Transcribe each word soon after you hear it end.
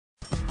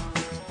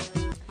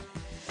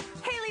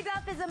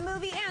is a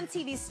movie and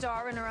TV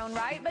star in her own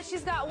right, but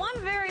she's got one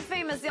very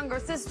famous younger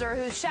sister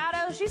whose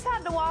shadow she's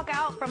had to walk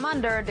out from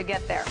under to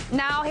get there.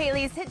 Now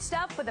Haley's hitched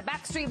up with a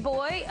Backstreet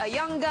Boy, a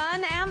Young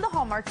Gun, and the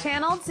Hallmark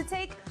Channel to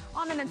take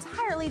on an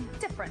entirely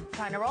different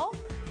kind of role.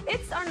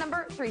 It's our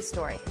number 3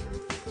 story.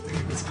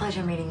 It's a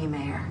pleasure meeting you,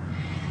 Mayor.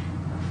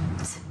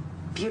 It's a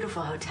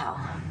beautiful hotel.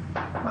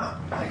 Well,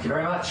 thank you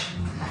very much.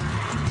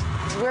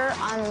 We're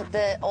on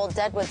the old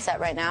Deadwood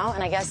set right now,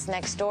 and I guess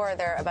next door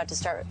they're about to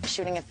start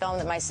shooting a film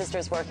that my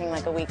sister's working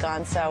like a week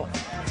on, so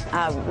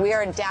we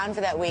are down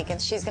for that week,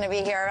 and she's going to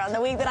be here on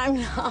the week that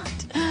I'm not.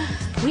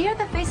 We are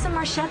the Face of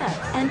Marchetta,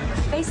 and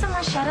Face of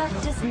Marchetta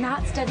does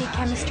not study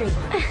chemistry.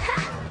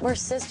 We're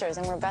sisters,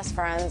 and we're best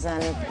friends,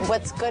 and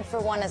what's good for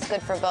one is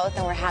good for both,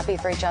 and we're happy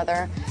for each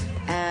other,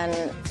 and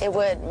it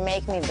would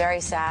make me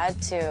very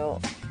sad to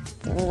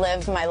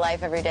live my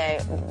life every day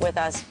with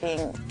us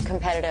being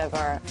competitive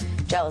or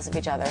jealous of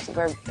each other.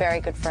 We're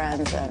very good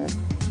friends, and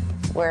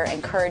we're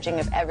encouraging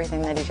of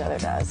everything that each other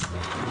does.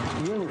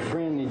 You and your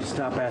friend need to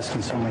stop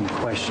asking so many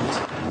questions,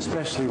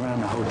 especially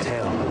around the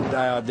hotel.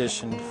 I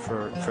auditioned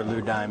for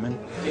Lou Diamond,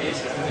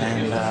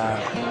 and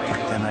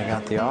then I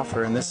got the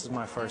offer, and this is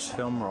my first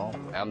film role.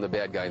 I'm the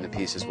bad guy in the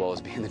piece as well as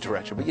being the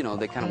director, but you know,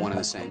 they kind of one and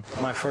the same.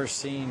 My first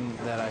scene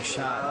that I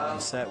shot on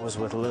set was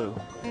with Lou.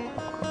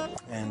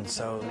 And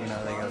so, you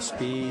know, they go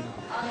speed,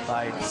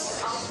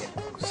 lights,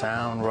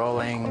 sound,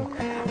 rolling,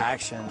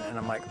 action, and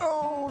I'm like,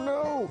 oh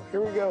no,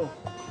 here we go.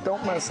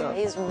 Don't mess up.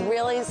 He's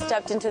really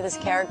stepped into this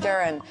character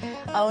and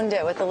owned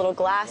it with the little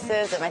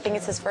glasses, and I think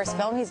it's his first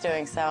film he's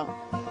doing, so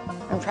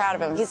I'm proud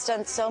of him. He's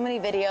done so many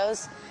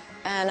videos,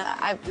 and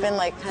I've been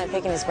like kind of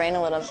picking his brain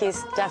a little.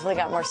 He's definitely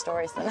got more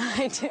stories than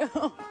I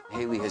do.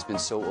 Haley has been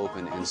so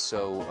open and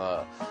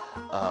so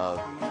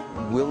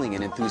willing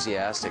and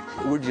enthusiastic.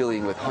 We're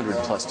dealing with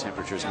 100+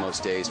 temperatures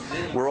most days.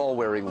 We're all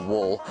wearing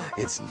wool.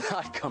 It's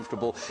not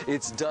comfortable.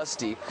 It's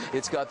dusty.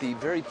 It's got the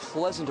very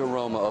pleasant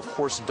aroma of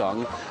horse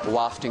dung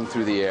wafting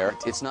through the air.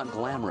 It's not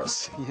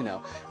glamorous, you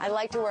know. I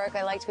like to work.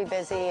 I like to be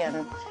busy,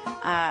 and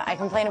I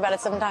complain about it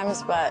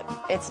sometimes, but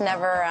it's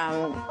never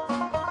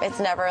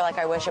like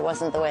I wish it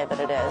wasn't the way that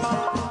it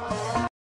is.